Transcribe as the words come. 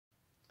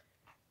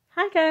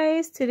Hi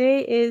guys,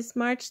 today is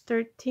March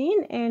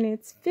 13 and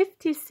it's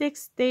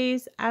 56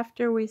 days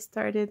after we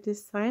started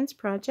this science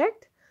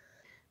project.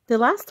 The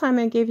last time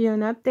I gave you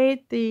an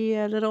update,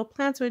 the little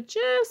plants were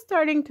just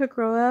starting to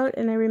grow out,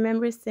 and I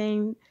remember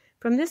saying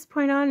from this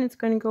point on it's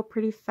going to go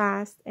pretty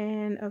fast,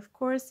 and of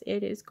course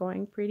it is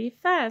going pretty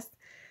fast.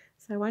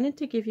 So I wanted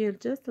to give you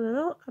just a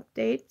little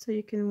update so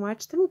you can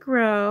watch them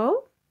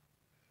grow.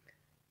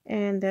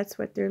 And that's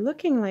what they're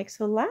looking like.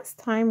 So last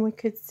time we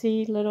could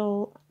see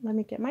little, let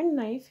me get my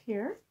knife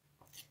here.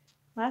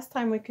 Last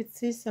time we could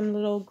see some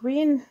little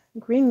green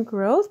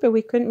growth, but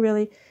we couldn't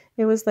really,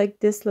 it was like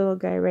this little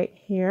guy right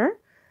here.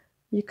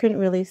 You couldn't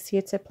really see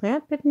it's a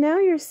plant, but now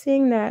you're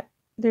seeing that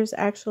there's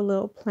actual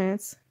little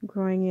plants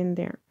growing in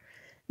there.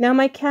 Now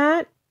my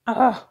cat,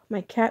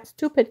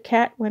 stupid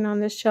cat, went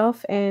on the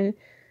shelf and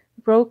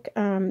broke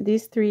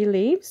these 3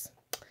 leaves.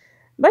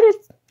 But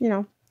it's, you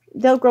know,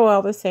 they'll grow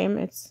all the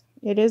same.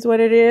 It is what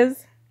it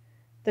is.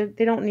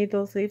 They don't need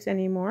those leaves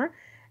anymore.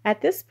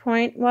 At this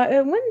point, well, I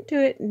wouldn't do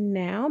it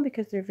now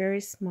because they're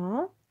very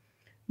small,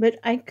 but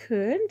I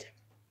could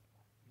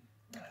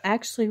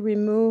actually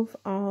remove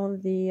all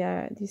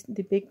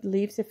the big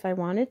leaves if I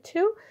wanted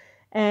to,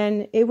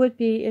 and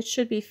it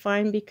should be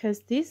fine because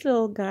these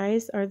little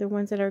guys are the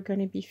ones that are going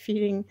to be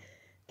feeding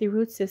the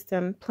root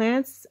system.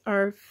 Plants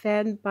are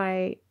fed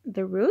by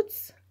the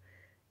roots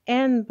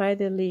and by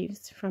the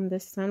leaves from the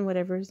sun,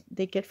 whatever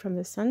they get from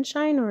the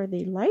sunshine or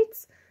the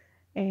lights.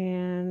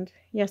 And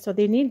yeah, so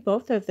they need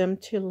both of them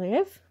to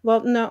live.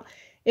 Well, no,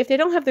 if they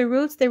don't have the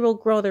roots, they will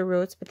grow the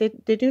roots, but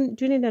they do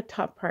need the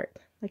top part.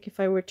 Like if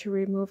I were to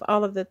remove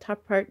all of the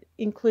top part,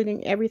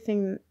 including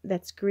everything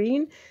that's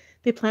green,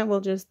 the plant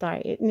will just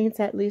die. It needs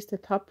at least the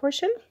top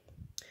portion.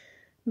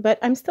 But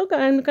I'm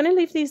going to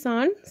leave these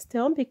on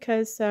still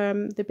because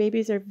the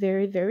babies are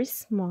very, very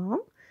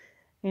small.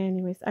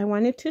 Anyways, I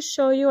wanted to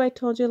show you, I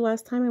told you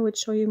last time I would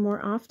show you more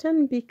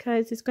often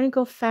because it's going to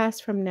go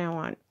fast from now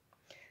on.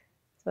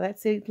 So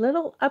that's a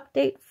little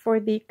update for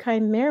the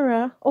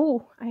chimera.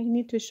 Oh, I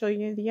need to show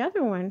you the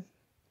other one.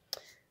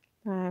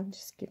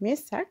 Just give me a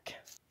sec.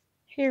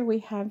 Here we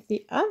have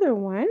the other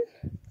one.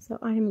 So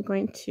I'm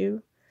going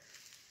to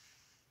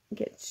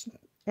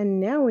and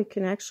now we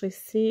can actually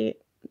see,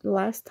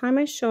 last time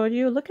I showed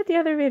you, look at the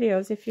other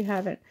videos if you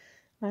haven't.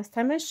 Last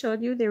time I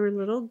showed you, they were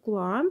little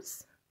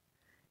globs.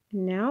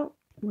 Now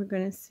we're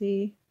going to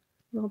see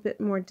a little bit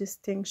more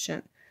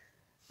distinction.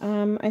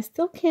 I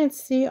still can't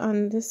see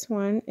on this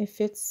one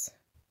if it's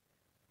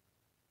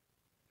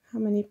how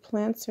many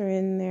plants are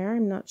in there.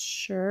 I'm not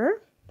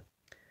sure.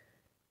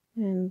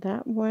 And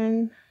that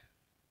one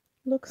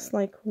looks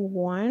like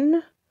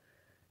 1.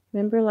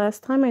 Remember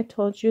last time I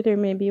told you there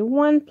may be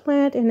 1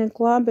 plant in a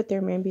glob, but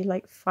there may be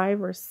like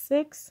 5 or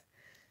 6.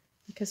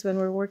 Because when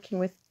we're working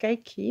with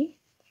qu'est, you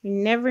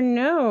never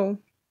know.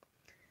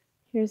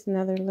 Here's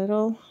another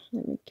little,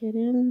 let me get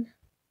in.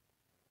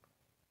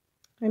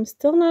 I'm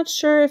still not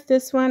sure if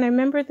this one, I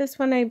remember this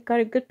one, I got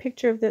a good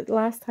picture of it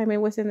last time.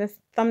 It was in this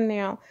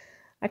thumbnail.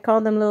 I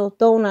call them little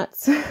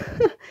donuts.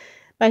 But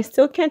I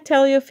still can't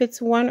tell you if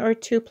it's 1 or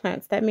 2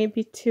 plants. That may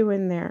be 2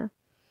 in there.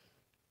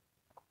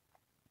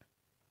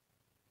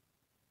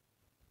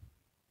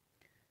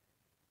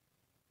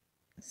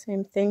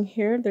 Same thing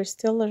here. There's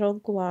still little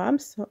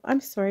globs. So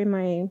I'm sorry,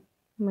 my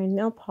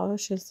nail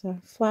polish is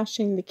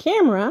flashing the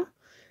camera.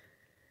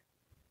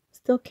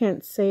 Still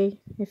can't say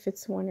if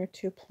it's 1 or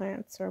 2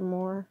 plants or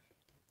more.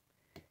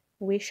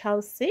 We shall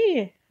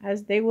see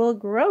as they will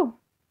grow.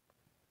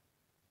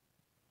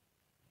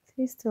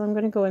 See, still I'm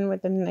going to go in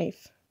with a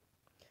knife.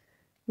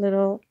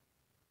 Little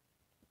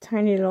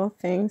tiny little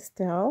thing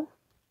still.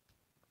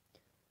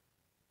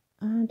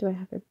 Do I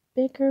have a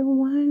bigger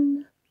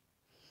one?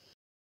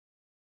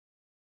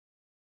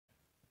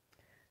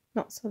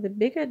 No, so the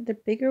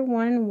bigger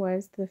one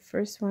was the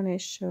first one I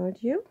showed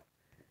you.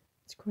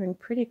 It's growing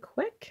pretty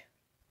quick.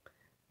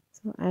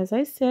 So as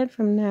I said,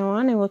 from now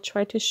on, I will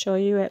try to show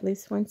you at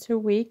least once a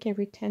week,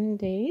 every 10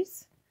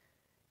 days,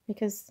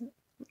 because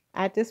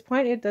at this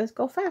point, it does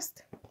go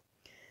fast.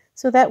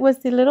 So that was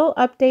the little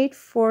update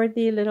for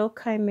the little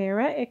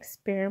chimera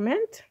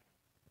experiment.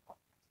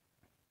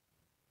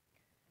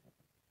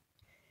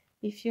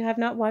 If you have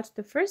not watched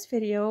the first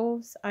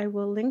videos, I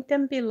will link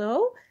them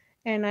below,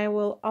 and I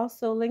will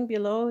also link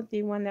below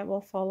the one that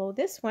will follow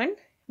this one.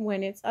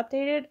 When it's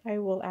updated, I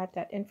will add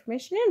that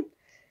information in.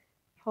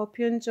 Hope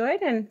you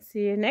enjoyed and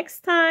see you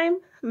next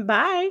time.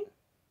 Bye.